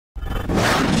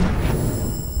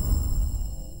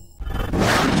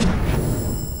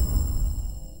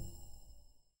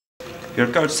Your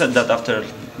coach said that after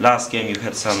last game you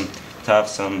had some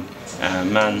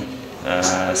man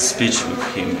speech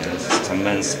with him, some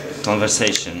man's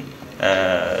conversation.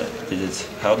 Did it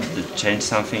help? Did it change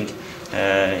something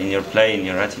in your play, in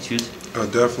your attitude?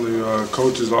 Definitely.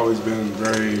 Coach has always been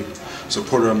very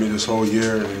supportive of me this whole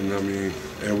year, and I mean,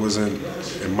 it wasn't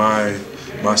in my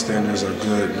standards a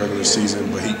good regular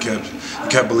season, but he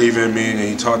kept believing in me, and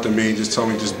he talked to me, just told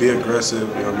me just be aggressive.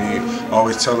 You know what I mean,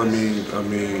 always telling me, I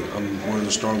mean, I'm one of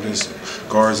the strongest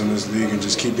guards in this league, and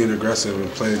just keep being aggressive and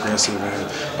play aggressive.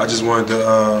 And I just wanted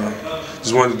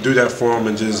to do that for him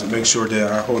and just make sure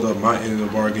that I hold up my end of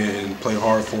the bargain and play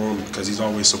hard for him because he's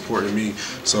always supporting me.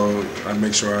 So I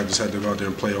make sure I just had to go out there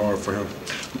and play hard for him.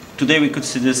 Today we could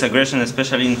see this aggression,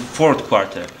 especially in fourth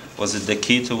quarter. Was it the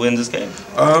key to win this game?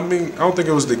 I mean, I don't think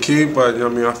it was the key, but I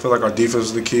mean, I feel like our defense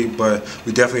was the key. But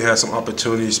we definitely had some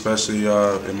opportunities, especially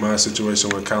in my situation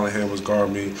when Callahan was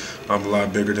guarding me. I'm a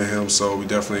lot bigger than him, so we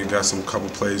definitely got some couple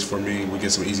plays for me. We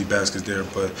get some easy baskets there.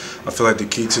 But I feel like the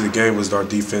key to the game was our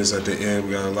defense at the end.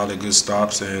 We got a lot of good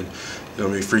stops and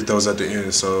free throws at the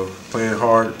end. So playing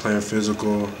hard, playing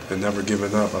physical, and never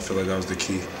giving up. I feel like that was the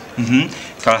key.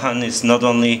 Callahan is not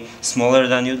only smaller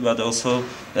than you, but also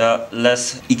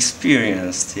less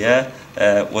experienced. Yeah,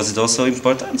 was it also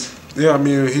important? Yeah, I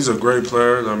mean, he's a great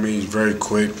player. I mean, he's very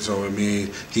quick. So I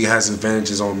mean, he has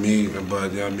advantages on me.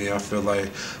 But I mean, I feel like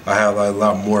I have a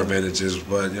lot more advantages.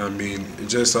 But I mean,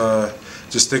 just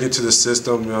sticking to the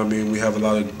system. I mean, we have a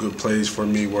lot of good plays for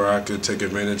me where I could take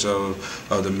advantage of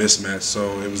the mismatch.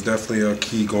 So it was definitely a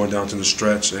key going down to the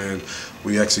stretch, and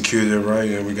we executed it right,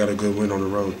 and we got a good win on the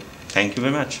road. Thank you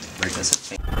very much. Thank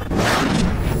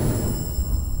you.